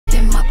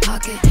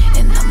pocket,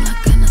 and I'm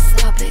not gonna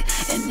stop it.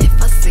 And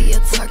if I see a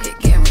target,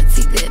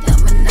 guarantee that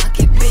I'ma knock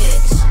it,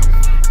 bitch.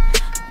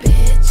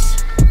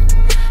 Bitch,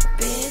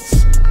 bitch,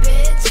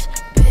 bitch,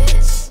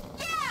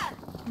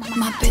 bitch.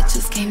 My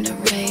bitches came to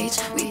rage.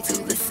 We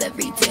do this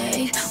every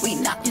day. We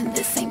not in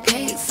the same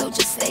page, so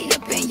just stay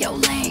up in your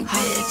lane,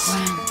 bitch.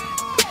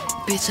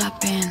 Bitch, I've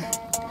been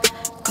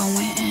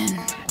going in.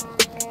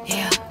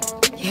 Yeah,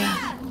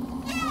 yeah.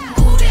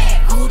 Who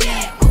that? Who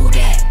that? Who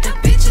that? The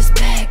bitch is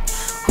back.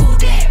 Who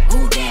that?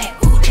 Who that?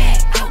 Who that?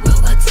 I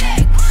will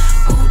attack.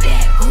 Who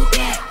that? Who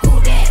that? Who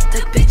that?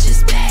 The bitch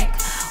is back.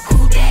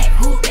 Who that?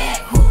 Who that?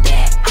 Who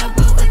that? I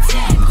will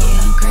attack.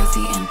 Going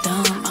crazy and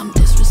dumb. I'm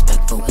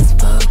disrespectful as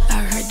fuck.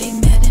 I heard they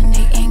mad and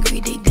they angry.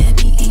 They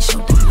daddy ain't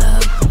showed them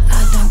love.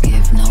 I don't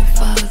give no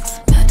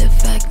fucks. Matter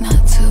of fact, not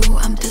two.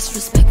 I'm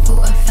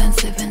disrespectful,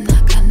 offensive, and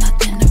I got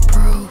nothing to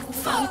prove.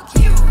 Fuck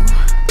you.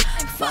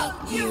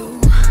 Fuck you.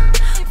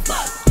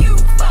 Fuck you.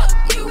 Fuck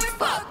you.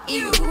 Fuck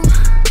you.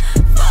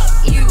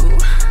 Fuck you.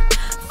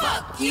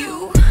 Fuck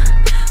you.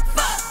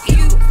 Fuck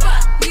you.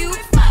 Fuck you.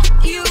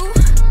 Fuck you.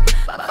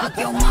 Fuck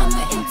your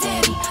mama and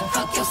daddy.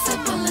 Fuck your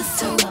siblings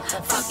too.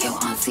 Fuck your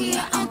auntie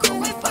and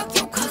uncle and fuck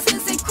your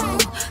cousins and crew.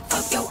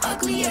 Fuck your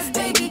ugly ass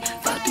baby.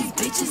 Fuck these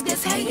bitches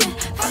that's hating.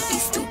 Fuck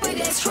these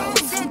stupid ass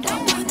trolls who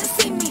don't wanna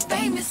see me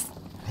famous.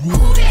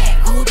 Who that?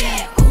 Who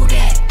that? Who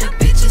that? The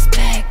bitch is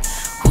back.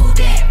 Who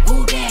that?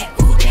 Who that?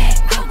 Who that?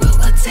 I will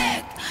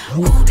attack.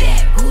 Who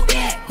that? Who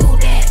that? Who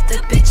that? The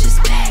bitch is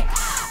back.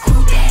 Who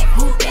that?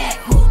 Who that?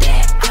 Who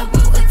that? I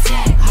will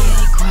attack.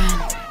 Harley Quinn,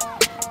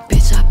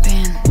 bitch, I've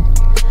been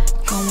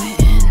going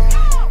in.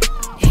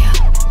 Yeah,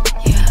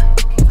 yeah.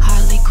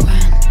 Harley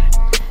Quinn,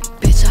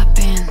 bitch, I've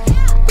been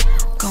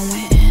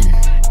going in.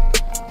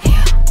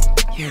 Yeah,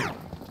 yeah.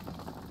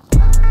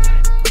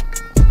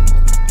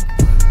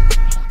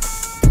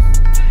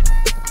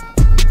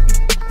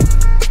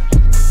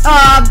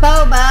 Oh,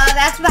 Boba,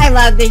 that's what I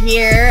love to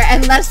hear.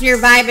 Unless you're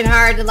vibing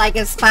hard to like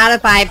a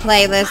Spotify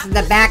playlist in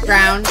the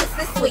background.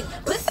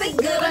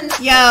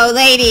 Yo,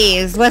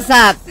 ladies, what's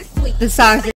up? The songs